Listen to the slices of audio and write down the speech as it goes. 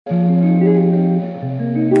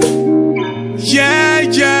Yeah,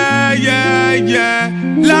 yeah, yeah, yeah.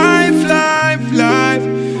 Life, life,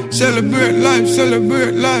 life. Celebrate life,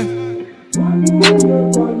 celebrate life.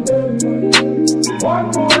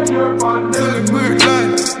 Celebrate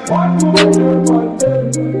life.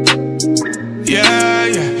 Yeah,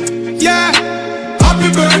 yeah, yeah. Happy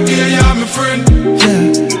birthday, yeah, my friend.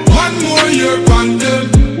 Yeah. One more year on them.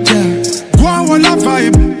 Yeah. Go on, one a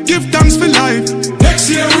vibe. Give thanks for life. Next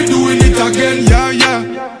year we doing it again. Yeah,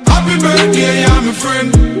 yeah. Happy birthday, yeah, my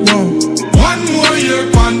friend. Whoa. One more year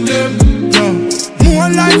on them. Yeah. More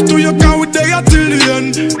life to you, can we there till the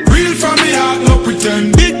end. Real from me heart, no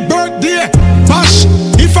pretend. Big birthday, bash.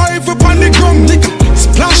 If I ever on the ground, liquor,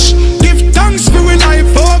 splash. Give thanks for we life,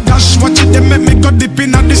 oh gosh. Watch it, they make me go dip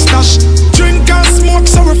in at the stash. Drink and smoke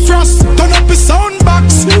so we frost. Turn up the sound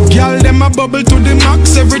box. Girl, them a bubble to the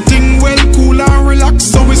max. Everything well, cool and relax.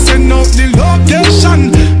 So we send out the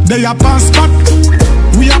location. They a pass spot.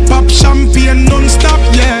 We a pop champagne non-stop,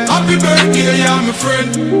 yeah. Happy birthday, yeah, my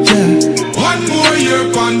friend. Yeah. One more year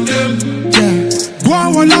on them. Yeah. Go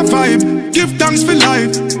on, one a vibe. Give thanks for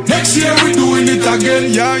life. Next year we doing it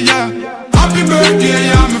again, yeah, yeah. Happy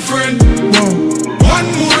birthday, yeah, my friend. Whoa. One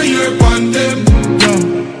more year on them. Yeah.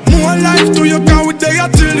 More life to you, can we there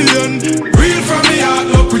till the end. Real from me heart,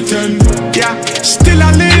 no pretend. Yeah. Still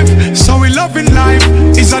I live, so we loving life.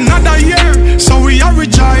 It's another year, so we are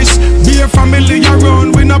rejoice. Be a family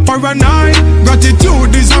around, we not paranoid.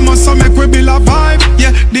 Gratitude is a must, so make we build a vibe.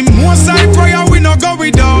 Yeah, the most I prayer we not go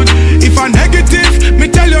without. If a negative, me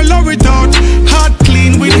tell you love it out. Heart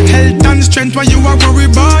clean with health and strength, what you are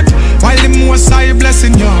worried about. While the most I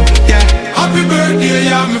blessing you, yeah. Happy birthday,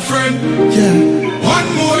 yeah, my friend. Yeah. One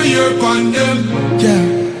more year on them.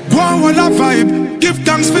 Yeah. Go on, one a vibe. Give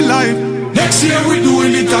thanks for life. Next year we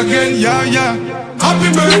doing it again, yeah, yeah.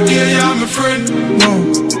 Happy birthday, yeah, my friend. Whoa.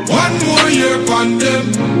 One more year on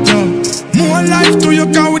them. Yeah. More life to you,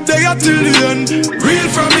 can we there till the end. Real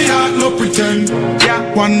from me heart, no pretend.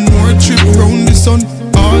 Yeah. One more trip round the sun.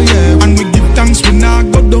 Oh yeah. And we give thanks, we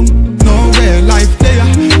not go down. Nowhere, life there.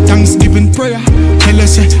 Thanksgiving prayer. Tell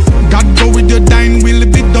us, God go with your dying, will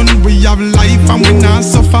it be done? We have life and we not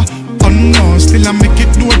suffer. Oh no, still I make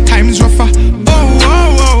it do at times rougher. Oh,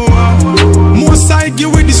 oh, oh, oh. Most I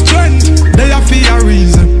give with the strength. They have for a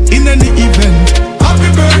reason, in any event. Happy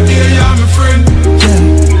birthday, yeah, my friend. Yeah.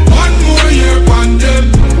 One more year on them.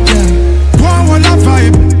 Yeah. Go on, one a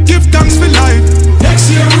vibe. Give thanks for life. Next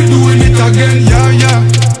year we doing it again, yeah, yeah.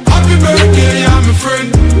 Happy birthday, yeah, my friend.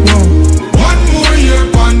 Whoa. One more year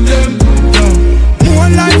on them. Yeah. More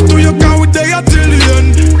life to you, can we there till the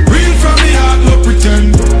end. Real from me heart, no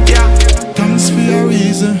pretend. Yeah. Thanks for your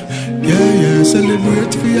reason. Yeah, yeah.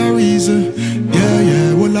 Celebrate for your reason. Yeah,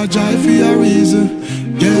 yeah. Well, I joy for your reason.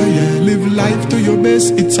 Yeah, yeah. Live life to your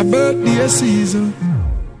best. It's a birthday season.